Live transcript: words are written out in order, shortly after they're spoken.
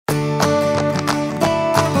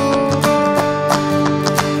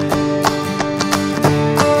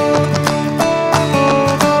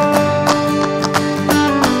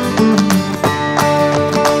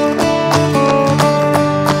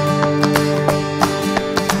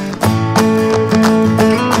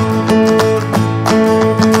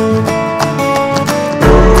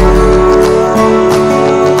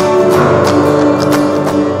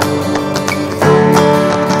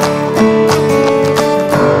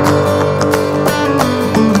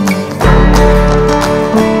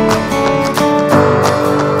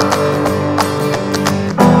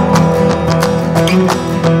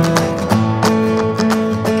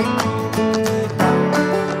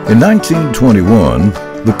1921,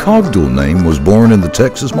 the Cogdell name was born in the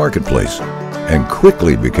Texas marketplace and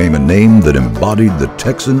quickly became a name that embodied the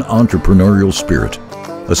Texan entrepreneurial spirit,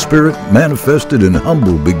 a spirit manifested in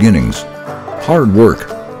humble beginnings, hard work,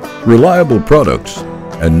 reliable products,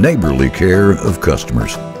 and neighborly care of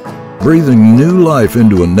customers, breathing new life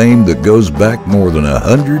into a name that goes back more than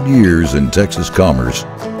 100 years in Texas commerce.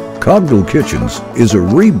 Cogdell Kitchens is a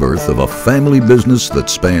rebirth of a family business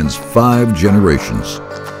that spans 5 generations.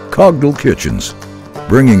 Cogdell Kitchens,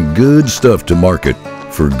 bringing good stuff to market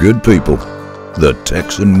for good people, the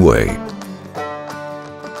Texan way.